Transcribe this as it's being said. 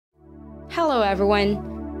Hello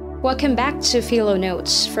everyone! Welcome back to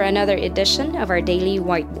PHILO-notes for another edition of our daily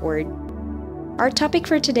whiteboard. Our topic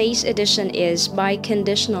for today's edition is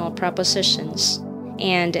biconditional propositions,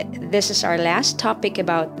 and this is our last topic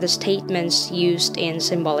about the statements used in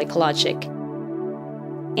symbolic logic.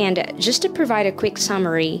 And just to provide a quick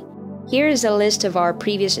summary, here is a list of our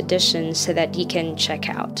previous editions so that you can check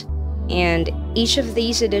out. And each of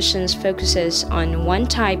these editions focuses on one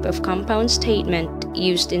type of compound statement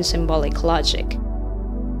used in symbolic logic.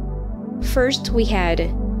 First, we had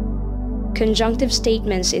conjunctive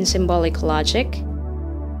statements in symbolic logic.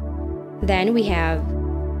 Then we have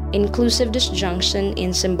inclusive disjunction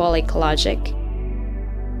in symbolic logic.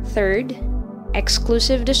 Third,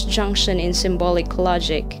 exclusive disjunction in symbolic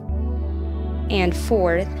logic. And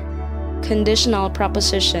fourth, conditional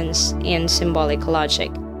propositions in symbolic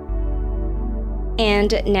logic.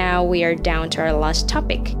 And now we are down to our last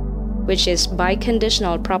topic, which is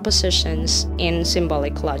biconditional propositions in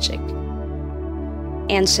symbolic logic.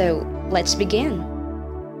 And so, let's begin.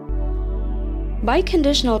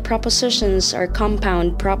 Biconditional propositions are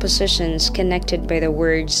compound propositions connected by the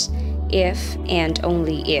words if and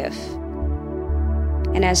only if.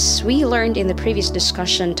 And as we learned in the previous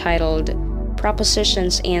discussion titled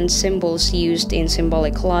Propositions and Symbols Used in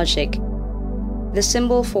Symbolic Logic, the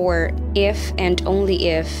symbol for if and only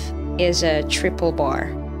if is a triple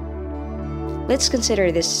bar. Let's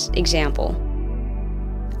consider this example.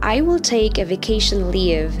 I will take a vacation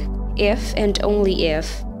leave if and only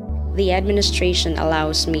if the administration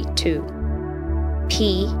allows me to.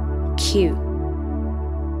 PQ.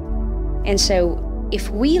 And so, if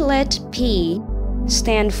we let P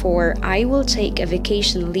stand for I will take a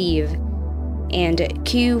vacation leave and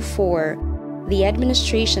Q for the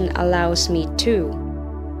administration allows me to,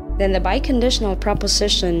 then the biconditional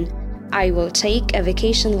proposition I will take a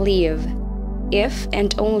vacation leave if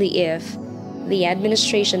and only if the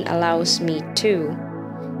administration allows me to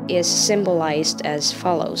is symbolized as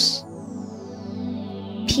follows.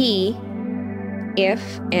 P,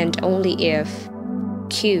 if and only if,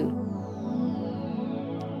 Q.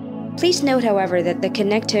 Please note, however, that the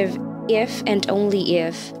connective if and only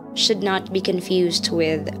if should not be confused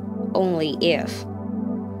with only if.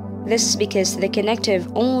 This is because the connective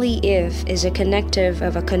only if is a connective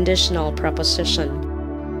of a conditional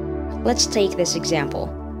proposition. Let's take this example.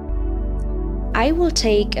 I will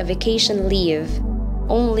take a vacation leave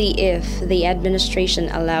only if the administration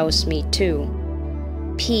allows me to.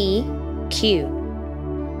 PQ.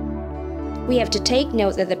 We have to take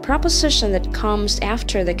note that the proposition that comes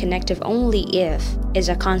after the connective only if is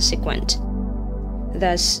a consequent.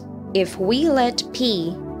 Thus, if we let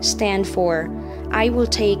P stand for I will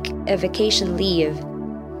take a vacation leave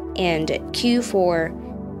and Q for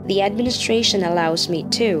the administration allows me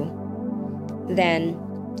to, then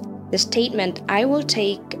the statement I will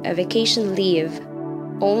take a vacation leave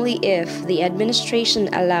only if the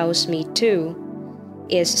administration allows me to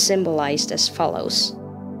is symbolized as follows.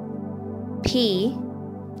 P,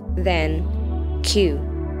 then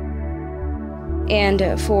Q.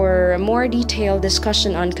 And for a more detailed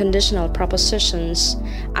discussion on conditional propositions,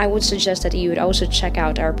 I would suggest that you would also check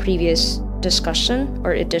out our previous discussion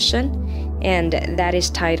or edition, and that is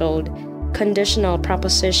titled Conditional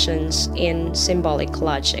Propositions in Symbolic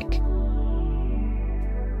Logic.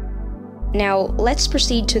 Now, let's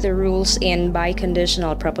proceed to the rules in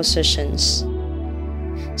biconditional propositions.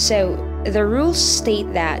 So, the rules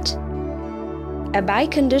state that a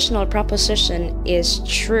biconditional proposition is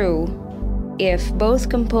true if both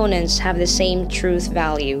components have the same truth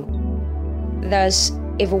value. Thus,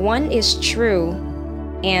 if one is true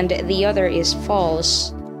and the other is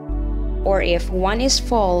false, or if one is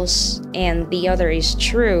false and the other is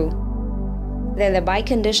true, then the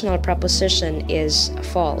biconditional proposition is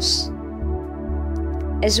false.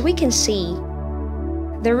 As we can see,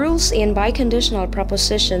 the rules in biconditional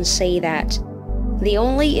propositions say that the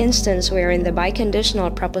only instance wherein the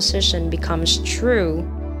biconditional proposition becomes true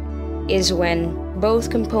is when both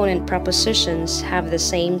component propositions have the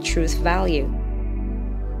same truth value.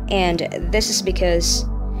 And this is because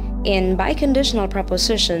in biconditional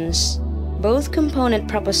propositions, both component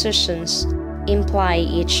propositions imply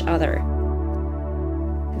each other.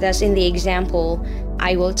 Thus, in the example,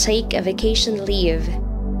 I will take a vacation leave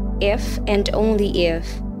if and only if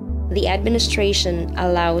the administration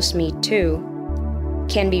allows me to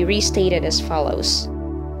can be restated as follows.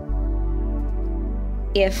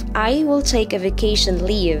 If I will take a vacation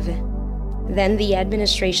leave, then the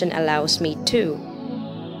administration allows me to.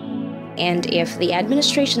 And if the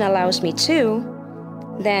administration allows me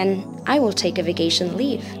to, then I will take a vacation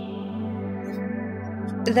leave.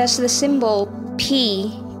 Thus, the symbol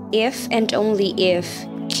P if and only if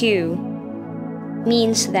Q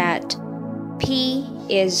means that P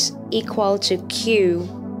is equal to Q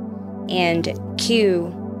and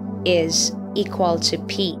Q is equal to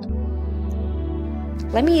P.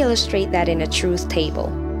 Let me illustrate that in a truth table.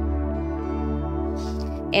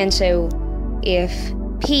 And so if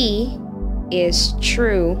P is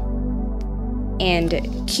true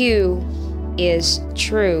and Q is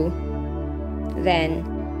true,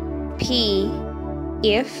 then P,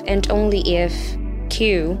 if and only if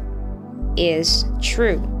Q is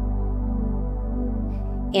true.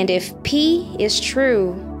 And if P is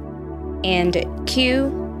true and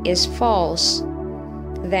Q is false,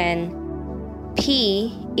 then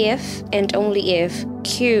P, if and only if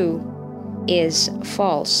Q is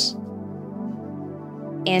false.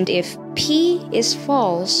 And if P is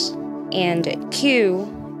false and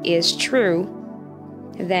Q is true,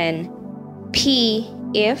 then P,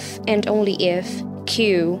 if and only if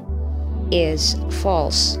Q is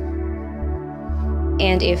false.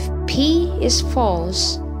 And if P is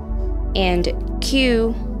false and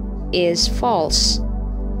Q is false,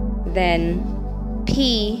 then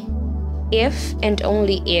P, if and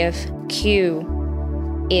only if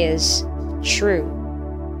Q is true.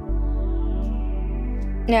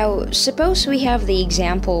 Now, suppose we have the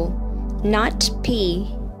example not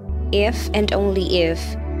P, if and only if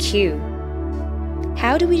Q.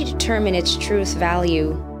 How do we determine its truth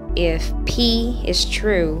value if P is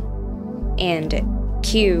true and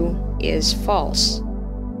Q is false?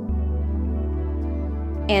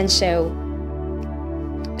 And so,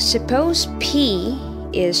 suppose P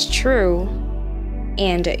is true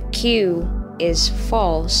and Q is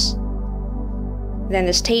false, then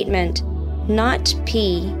the statement not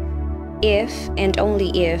P, if and only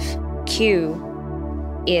if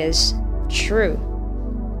Q is true.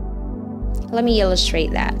 Let me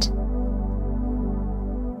illustrate that.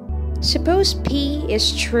 Suppose P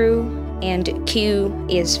is true and Q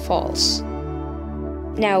is false.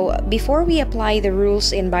 Now, before we apply the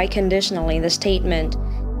rules in biconditional in the statement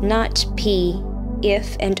not P,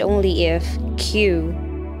 if and only if Q,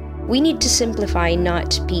 we need to simplify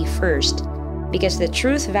not P first, because the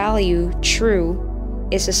truth value true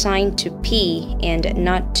is assigned to P and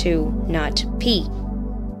not to not P.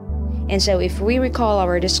 And so if we recall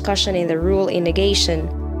our discussion in the rule in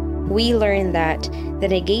negation, we learned that the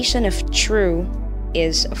negation of true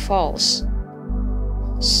is false.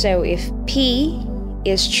 So if P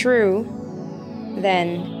is true,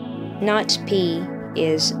 then not P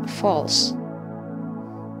is false.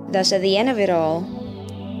 Thus, at the end of it all,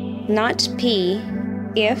 not P,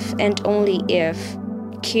 if and only if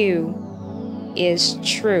Q is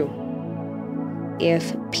true.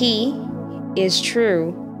 If P is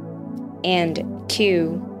true and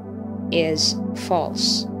Q is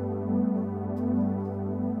false.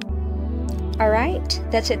 Alright,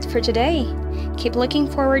 that's it for today. Keep looking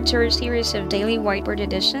forward to our series of daily whiteboard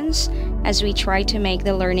editions as we try to make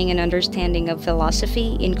the learning and understanding of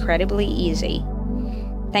philosophy incredibly easy.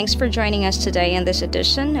 Thanks for joining us today in this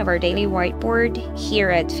edition of our daily whiteboard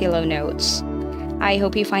here at PHILO-notes. I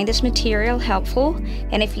hope you find this material helpful,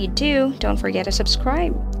 and if you do, don't forget to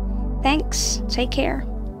subscribe. Thanks. Take care.